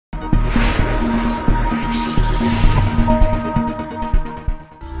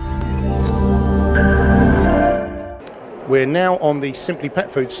We're now on the Symply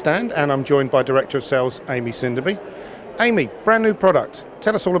Pet Foods stand, and I'm joined by Director of Sales, Aimee Cinderby. Aimee, brand new product.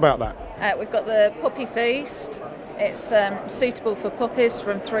 Tell us all about that. We've got the Puppy Feast. It's suitable for puppies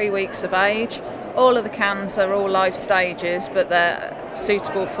from 3 weeks of age. All of the cans are all life stages, but they're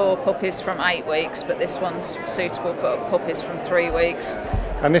suitable for puppies from 8 weeks, but this one's suitable for puppies from 3 weeks.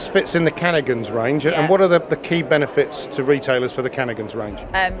 And this fits in the Canagan's range. Yeah. And what are the key benefits to retailers for the Canagan's range?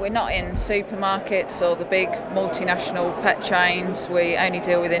 We're not in supermarkets or the big multinational pet chains. We only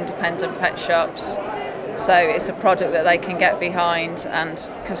deal with independent pet shops. So it's a product that they can get behind, and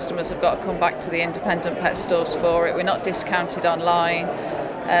customers have got to come back to the independent pet stores for it. We're not discounted online,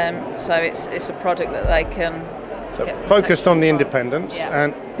 so it's a product that they can get focused on the independents. Yeah.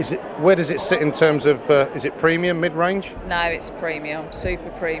 And where does it sit in terms of, is it premium, mid-range? No, it's premium, super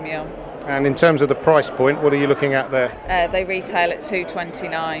premium. And in terms of the price point, what are you looking at there? They retail at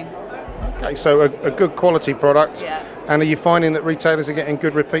 $2.29. Okay, so a good quality product. Yeah. And are you finding that retailers are getting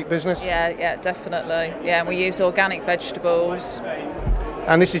good repeat business? Yeah, definitely. Yeah, and we use organic vegetables.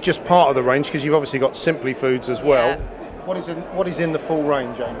 And this is just part of the range, because you've obviously got Symply Foods as well. Yeah. What is in the full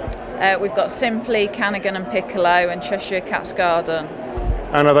range, Aimee? We've got Simply, Canagan and Piccolo, and Cheshire Cat's Garden.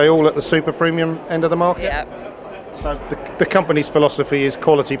 And are they all at the super premium end of the market? Yeah. So the company's philosophy is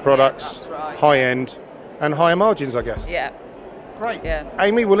quality products, that's right. high end, and higher margins, I guess. Yeah. Great. Yeah.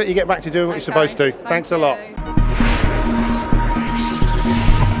 Aimee, we'll let you get back to doing what you're supposed to. Thank Thanks a lot. you.